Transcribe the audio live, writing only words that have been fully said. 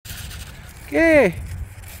Okay,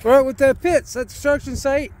 we're out with the pits at the construction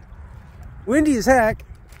site. Windy as heck.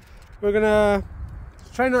 We're gonna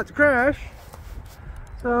try not to crash.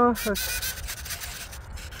 So,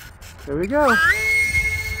 there we go.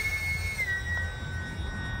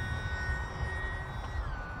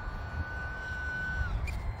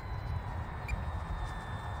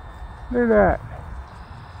 Look at that.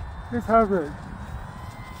 It's hovering.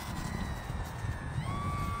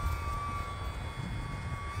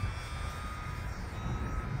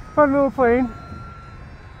 Fun little plane.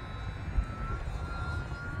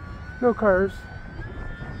 No cars.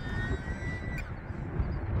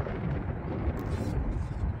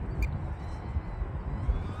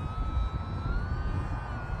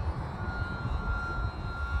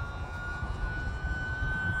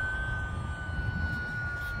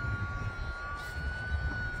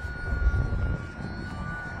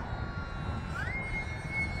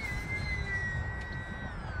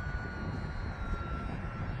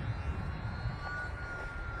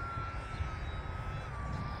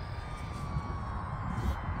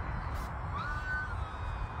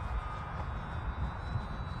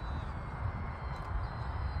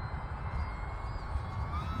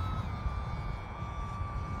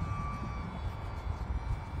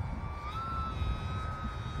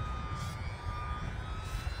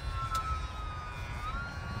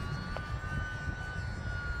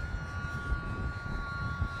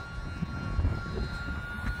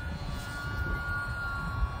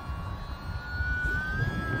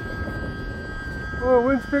 Oh, the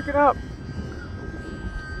wind's picking up.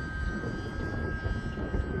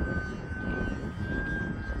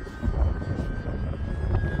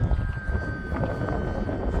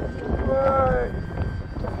 Right.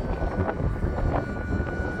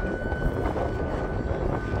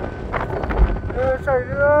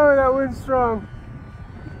 Oh, that wind's strong.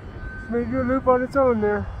 It's made you a loop on its own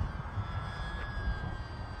there.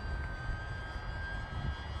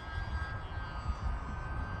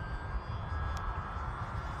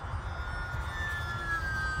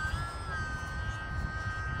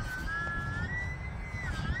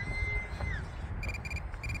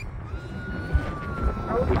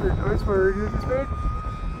 Nice where you just made.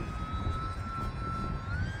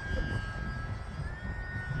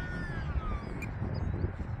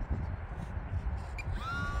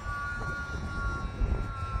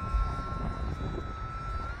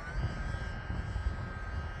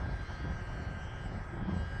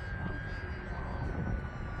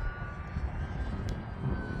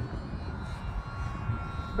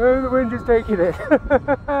 Oh, the wind just taking it.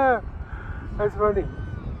 That's funny.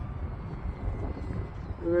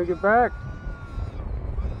 We're gonna get back.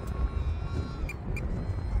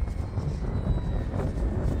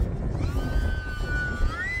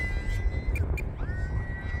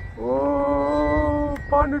 Oh,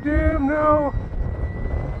 Pond of Doom, no.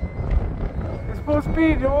 It's full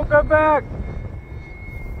speed, it won't come back.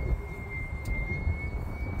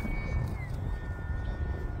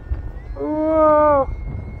 Whoa.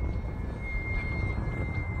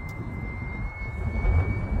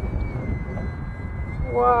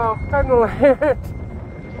 Wow, time to land.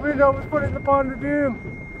 The wind almost put it in the Pond of Doom.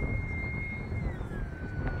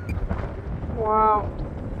 Wow.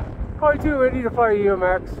 Probably too windy to fly a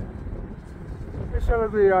UMX. I shall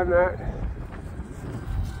agree on that.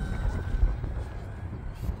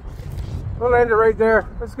 We'll land it right there.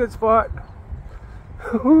 That's a good spot.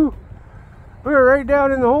 We were right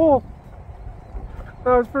down in the hole.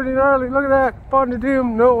 That was pretty gnarly. Look at that. Pond of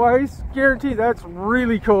Doom, no ice. Guaranteed that's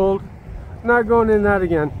really cold. Not going in that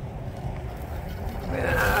again.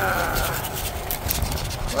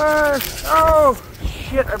 Oh,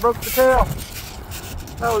 shit, I broke the tail.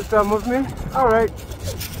 That was dumb of me. Alright,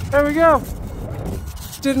 there we go.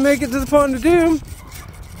 Didn't make it to the Pond of Doom.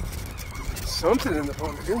 Something in the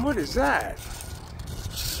Pond of Doom, what is that?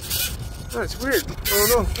 That's weird. I don't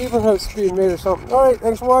know, paper house being made or something. Alright,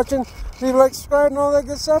 thanks for watching. Leave a like, subscribe, and all that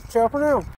good stuff. Ciao for now.